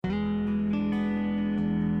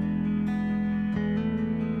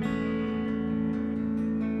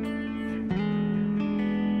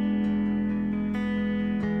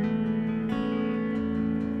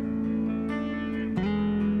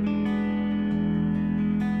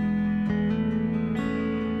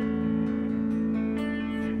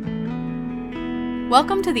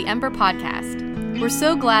Welcome to the Ember Podcast. We're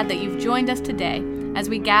so glad that you've joined us today as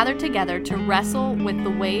we gather together to wrestle with the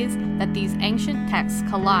ways that these ancient texts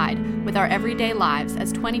collide with our everyday lives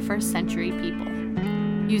as 21st century people.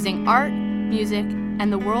 Using art, music,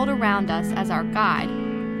 and the world around us as our guide,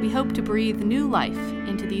 we hope to breathe new life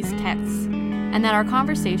into these texts, and that our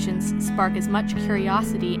conversations spark as much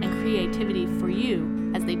curiosity and creativity for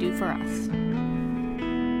you as they do for us.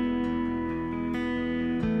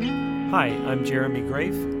 Hi, I'm Jeremy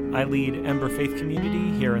Grafe. I lead Ember Faith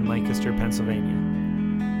Community here in Lancaster, Pennsylvania.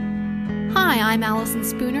 Hi, I'm Allison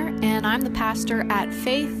Spooner, and I'm the pastor at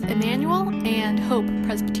Faith Emmanuel and Hope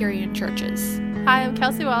Presbyterian Churches. Hi, I'm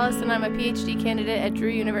Kelsey Wallace, and I'm a PhD candidate at Drew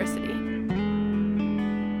University.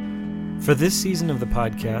 For this season of the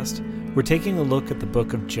podcast, we're taking a look at the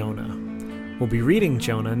book of Jonah. We'll be reading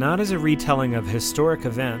Jonah not as a retelling of historic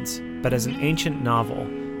events, but as an ancient novel,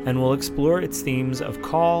 and we'll explore its themes of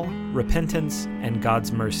call, repentance, and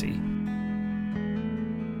God's mercy.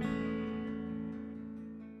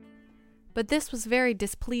 But this was very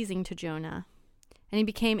displeasing to Jonah, and he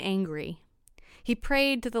became angry. He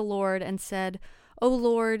prayed to the Lord and said, "O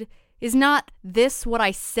Lord, is not this what I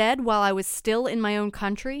said while I was still in my own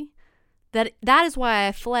country? That is why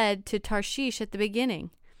I fled to Tarshish at the beginning.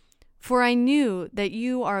 For I knew that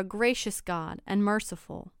you are a gracious God and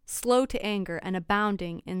merciful, slow to anger and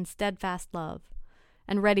abounding in steadfast love,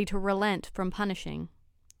 and ready to relent from punishing.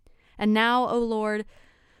 And now, O Lord,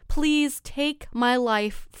 please take my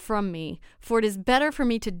life from me, for it is better for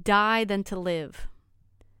me to die than to live."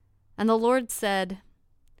 And the Lord said,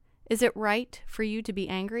 "Is it right for you to be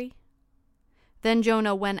angry?" Then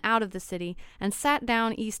Jonah went out of the city and sat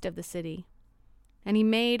down east of the city, and he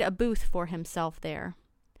made a booth for himself there.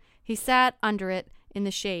 He sat under it in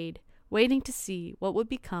the shade, waiting to see what would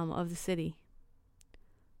become of the city.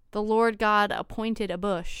 The Lord God appointed a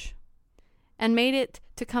bush, and made it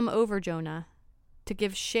to come over Jonah, to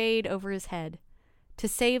give shade over his head, to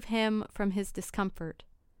save him from his discomfort.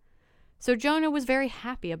 So Jonah was very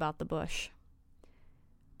happy about the bush.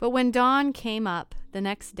 But when dawn came up the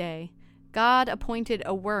next day, God appointed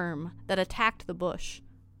a worm that attacked the bush,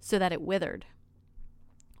 so that it withered.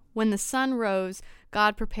 When the sun rose,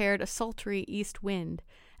 God prepared a sultry east wind,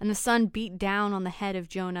 and the sun beat down on the head of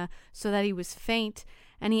Jonah so that he was faint,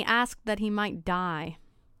 and he asked that he might die.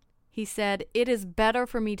 He said, "It is better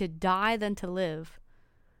for me to die than to live."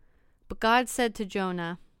 But God said to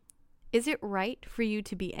Jonah, "Is it right for you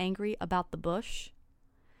to be angry about the bush?"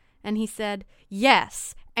 And he said,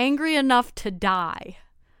 "Yes, angry enough to die."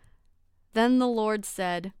 Then the Lord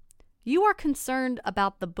said, "You are concerned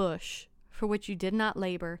about the bush, for which you did not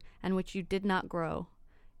labor, and which you did not grow.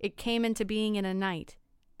 It came into being in a night,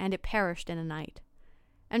 and it perished in a night.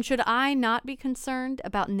 And should I not be concerned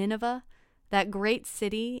about Nineveh, that great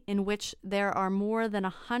city in which there are more than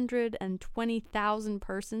 120,000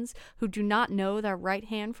 persons who do not know their right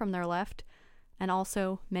hand from their left, and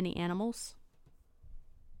also many animals?"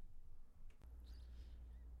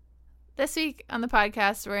 This week on the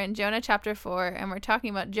podcast, we're in Jonah chapter 4, and we're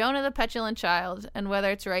talking about Jonah the petulant child and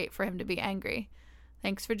whether it's right for him to be angry.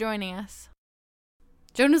 Thanks for joining us.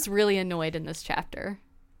 Jonah's really annoyed in this chapter.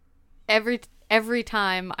 Every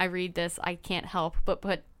time I read this, I can't help but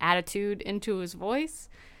put attitude into his voice,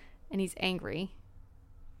 and he's angry.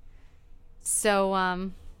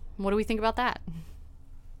 So, what do we think about that?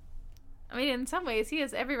 I mean, in some ways, he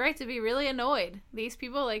has every right to be really annoyed. These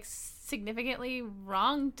people, significantly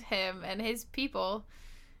wronged him and his people.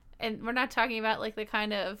 And we're not talking about, the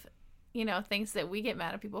kind of, things that we get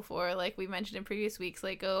mad at people for, like we mentioned in previous weeks,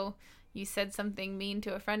 oh, you said something mean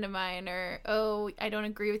to a friend of mine, or, oh, I don't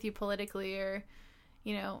agree with you politically, or,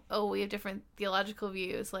 oh, we have different theological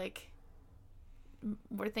views.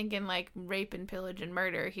 We're thinking, rape and pillage and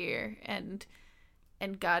murder here, and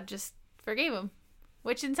God just forgave him,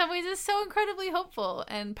 which in some ways is so incredibly hopeful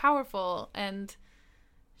and powerful, and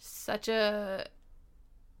such a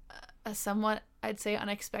somewhat, I'd say,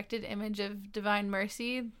 unexpected image of divine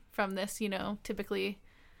mercy from this, typically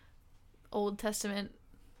Old Testament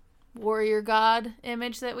warrior God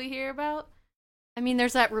image that we hear about. I mean,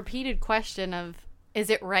 there's that repeated question of, is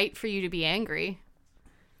it right for you to be angry?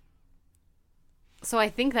 So I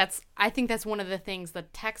think that's one of the things the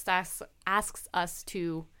text asks us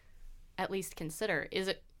to at least consider.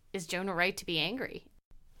 Is Jonah right to be angry?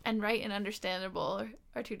 And right and understandable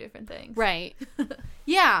are two different things. Right.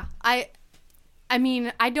 Yeah. I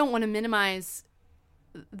mean, I don't want to minimize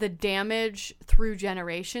the damage through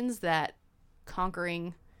generations that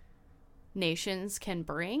conquering nations can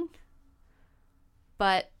bring.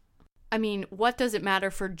 But, I mean, what does it matter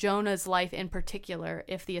for Jonah's life in particular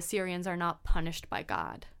if the Assyrians are not punished by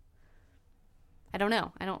God? I don't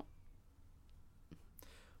know. I don't.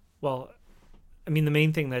 Well, I mean, the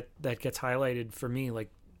main thing that gets highlighted for me,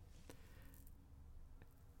 like,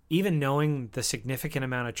 even knowing the significant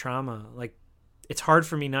amount of trauma, like, it's hard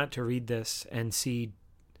for me not to read this and see.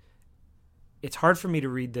 It's hard for me to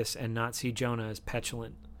read this and not see Jonah as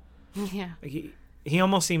petulant. Yeah. Like, he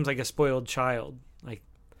almost seems like a spoiled child. Like,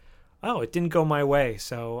 oh, it didn't go my way,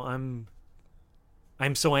 so I'm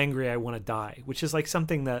so angry I want to die, which is like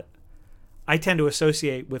something that I tend to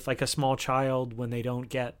associate with like a small child when they don't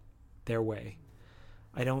get their way.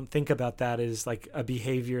 I don't think about that as like a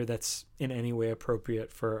behavior that's in any way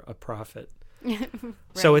appropriate for a prophet. Right.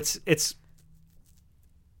 So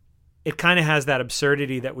it kind of has that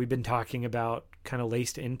absurdity that we've been talking about kind of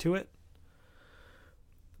laced into it.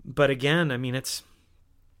 But again, I mean, it's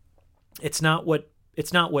not what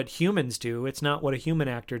humans do. It's not what a human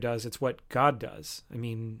actor does. It's what God does. I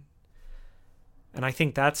mean, and I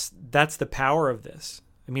think that's the power of this.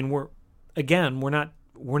 I mean, we're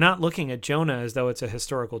not looking at Jonah as though it's a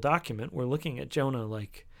historical document. We're looking at Jonah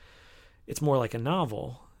like it's more like a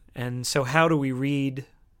novel. And so how do we read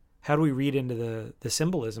into the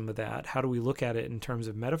symbolism of that? How do we look at it in terms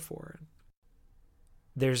of metaphor?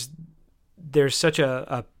 There's such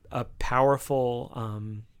a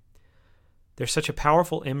powerful there's such a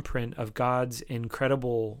powerful imprint of God's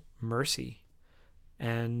incredible mercy,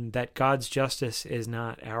 and that God's justice is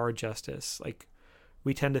not our justice. Like,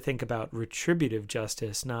 we tend to think about retributive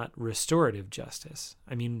justice, not restorative justice.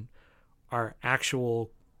 I mean, our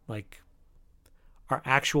actual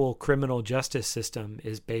criminal justice system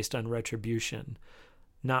is based on retribution,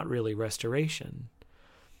 not really restoration.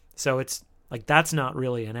 So it's like, that's not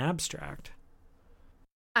really an abstract.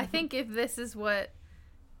 I think if this is what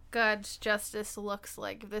God's justice looks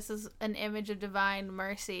like, if this is an image of divine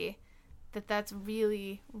mercy, that's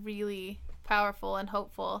really, really powerful and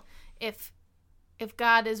hopeful. If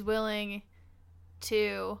God is willing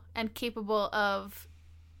to and capable of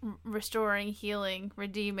restoring, healing,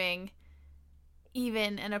 redeeming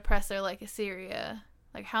even an oppressor like Assyria,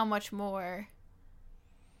 like, how much more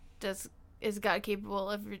is God capable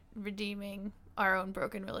of redeeming our own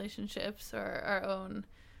broken relationships or our own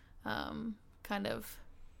kind of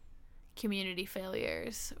community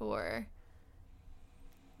failures, or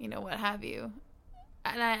what have you.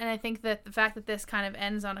 And I think that the fact that this kind of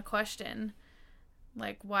ends on a question,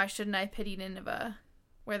 like, why shouldn't I pity Nineveh,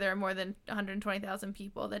 where there are more than 120,000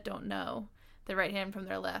 people that don't know their right hand from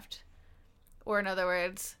their left, or in other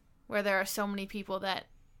words, where there are so many people that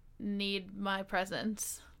need my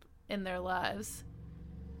presence in their lives.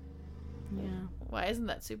 Yeah. Why isn't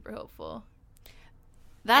that super hopeful?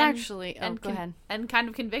 Go ahead. And kind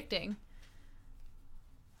of convicting.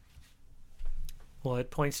 Well,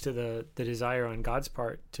 it points to the desire on God's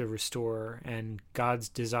part to restore, and God's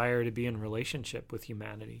desire to be in relationship with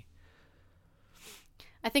humanity.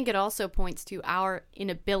 I think it also points to our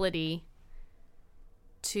inability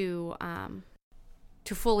to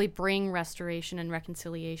fully bring restoration and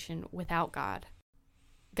reconciliation without God.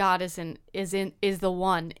 God is the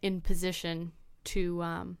one in position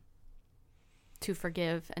to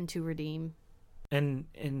forgive and to redeem. And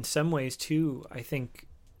in some ways too, I think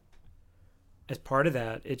as part of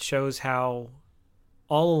that, it shows how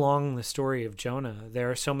all along the story of Jonah, there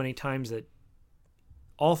are so many times that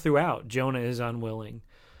all throughout Jonah is unwilling,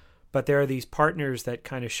 but there are these partners that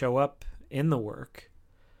kind of show up in the work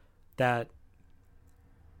that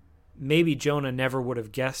maybe Jonah never would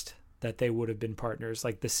have guessed that they would have been partners,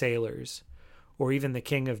 like the sailors, or even the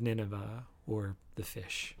king of Nineveh, or the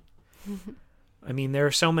fish. I mean, there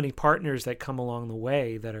are so many partners that come along the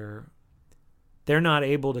way that they're not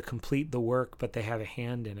able to complete the work, but they have a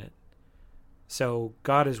hand in it. So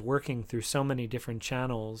God is working through so many different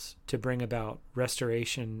channels to bring about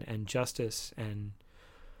restoration and justice and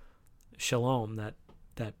shalom, that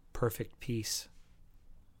perfect peace.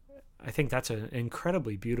 I think that's an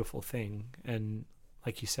incredibly beautiful thing, and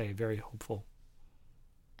like you say, very hopeful.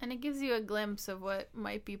 And it gives you a glimpse of what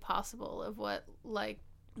might be possible, of what, like,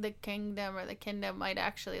 the kingdom or the kingdom might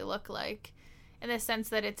actually look like, in the sense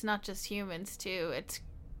that it's not just humans too. It's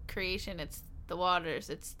creation, it's the waters,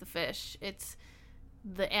 it's the fish, it's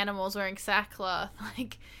the animals wearing sackcloth.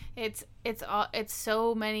 Like, it's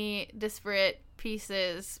so many disparate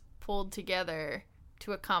pieces pulled together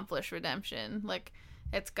to accomplish redemption. Like,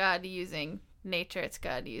 it's God using nature, it's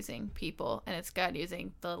God using people, and it's God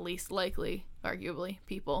using the least likely, arguably,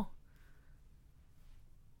 people.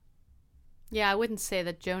 Yeah, I wouldn't say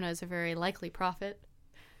that Jonah is a very likely prophet.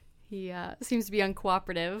 He seems to be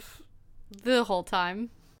uncooperative the whole time.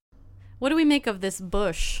 What do we make of this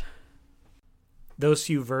bush? those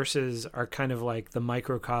few verses are kind of like the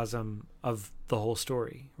microcosm of the whole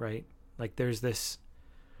story, right? Like there's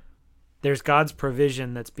God's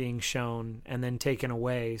provision that's being shown and then taken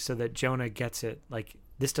away so that Jonah gets it. Like,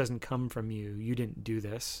 this doesn't come from you. You didn't do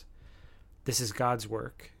this. This is God's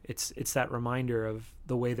work. It's that reminder of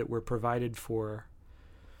the way that we're provided for.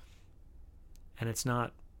 And it's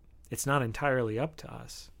not entirely up to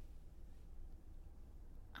us.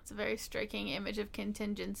 It's a very striking image of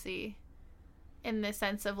contingency in the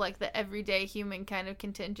sense of like the everyday human kind of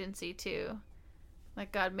contingency too.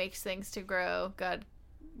 Like God makes things to grow. God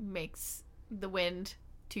makes the wind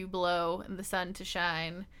to blow and the sun to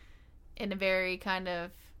shine in a very kind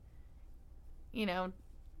of,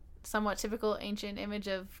 somewhat typical ancient image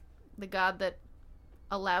of the God that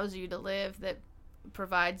allows you to live, that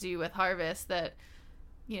provides you with harvest, that,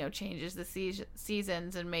 changes the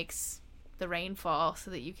seasons and makes the rain fall so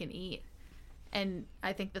that you can eat. And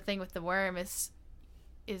I think the thing with the worm is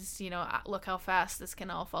look how fast this can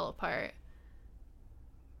all fall apart.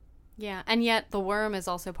 Yeah, and yet the worm is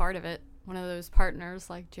also part of it. One of those partners,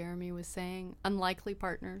 like Jeremy was saying, unlikely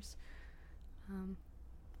partners.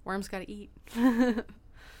 Worms got to eat.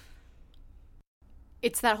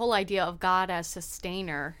 It's that whole idea of God as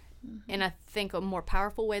sustainer in, I think, a more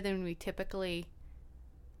powerful way than we typically...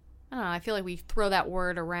 I don't know, I feel like we throw that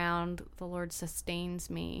word around, the Lord sustains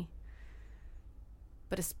me.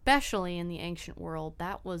 But especially in the ancient world,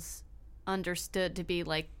 that was understood to be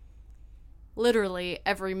like, literally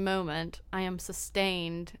every moment I am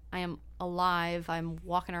sustained, I am alive, I'm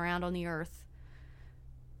walking around on the earth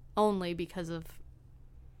only because of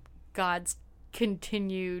God's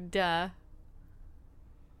continued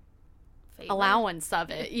allowance of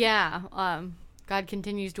it. Yeah. God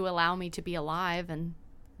continues to allow me to be alive, and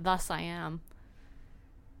thus I am.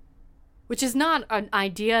 Which is not an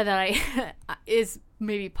idea that is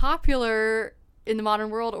maybe popular in the modern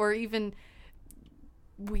world, or even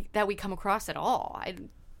that we come across at all. I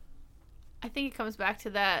think it comes back to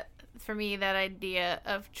that, for me, that idea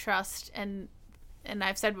of trust, and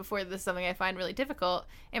I've said before, this is something I find really difficult,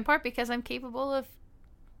 in part because I'm capable of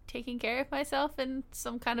taking care of myself in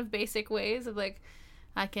some kind of basic ways of like,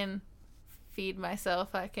 I can feed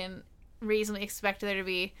myself, I can reasonably expect there to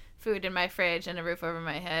be food in my fridge and a roof over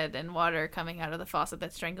my head and water coming out of the faucet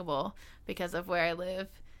that's drinkable because of where I live,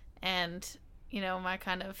 and my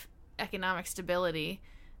kind of economic stability.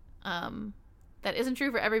 That isn't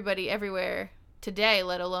true for everybody everywhere today,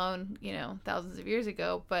 let alone thousands of years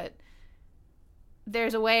ago, but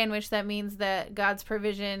there's a way in which that means that God's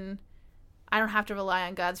provision, I don't have to rely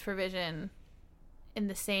on God's provision in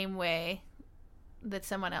the same way that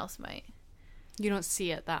someone else might. You don't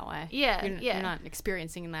see it that way. Yeah, You're not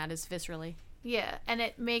experiencing that as viscerally. Yeah, and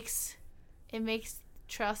it makes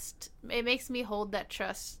trust, it makes me hold that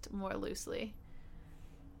trust more loosely.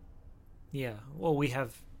 Yeah, well, we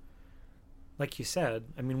have, like you said,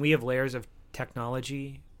 we have layers of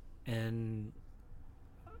technology and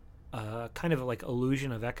kind of like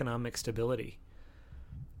illusion of economic stability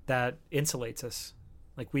that insulates us.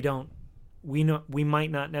 Like we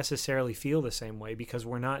might not necessarily feel the same way because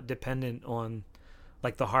we're not dependent on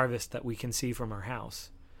like the harvest that we can see from our house.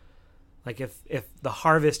 Like if the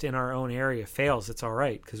harvest in our own area fails, it's all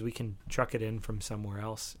right because we can truck it in from somewhere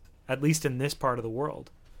else, at least in this part of the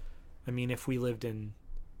world. If we lived in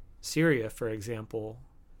Syria, for example,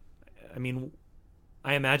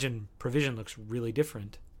 I imagine provision looks really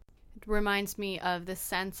different. It reminds me of the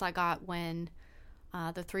sense I got when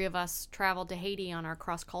the three of us traveled to Haiti on our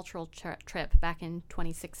cross-cultural trip back in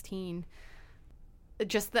 2016.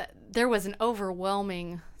 Just that there was an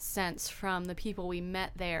overwhelming sense from the people we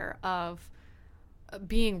met there of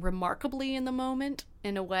being remarkably in the moment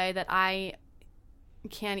in a way that I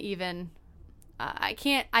can't even...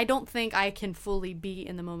 I don't think I can fully be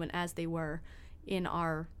in the moment as they were in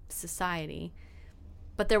our society.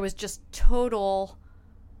 But there was just total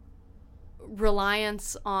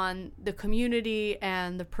reliance on the community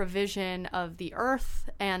and the provision of the earth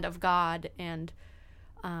and of God, and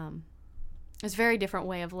it's a very different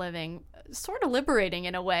way of living. Sort of liberating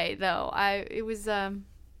in a way, though. It was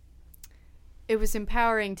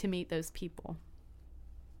empowering to meet those people.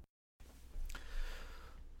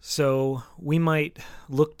 So we might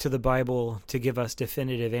look to the Bible to give us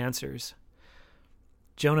definitive answers.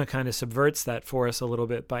 Jonah kind of subverts that for us a little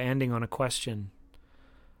bit by ending on a question.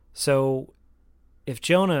 So if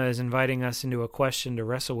Jonah is inviting us into a question to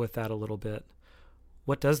wrestle with that a little bit,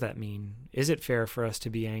 what does that mean? Is it fair for us to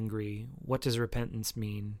be angry? What does repentance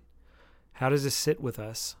mean? How does this sit with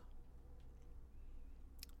us?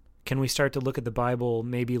 Can we start to look at the Bible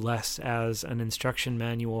maybe less as an instruction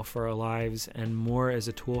manual for our lives and more as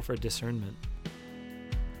a tool for discernment?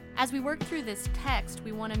 As we work through this text,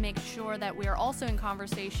 we want to make sure that we are also in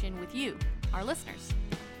conversation with you, our listeners.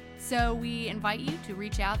 So we invite you to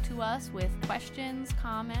reach out to us with questions,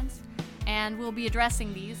 comments, and we'll be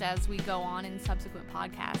addressing these as we go on in subsequent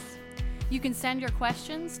podcasts. You can send your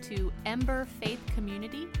questions to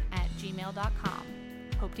emberfaithcommunity@gmail.com.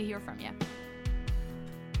 Hope to hear from you.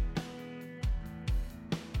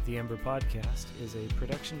 The Ember Podcast is a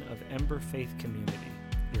production of Ember Faith Community.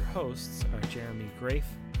 Your hosts are Jeremy Grafe,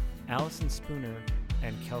 Allison Spooner,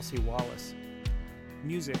 and Kelsey Wallace.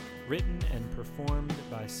 Music written and performed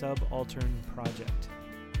by Subaltern Project.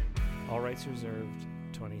 All rights reserved,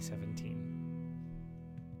 2017.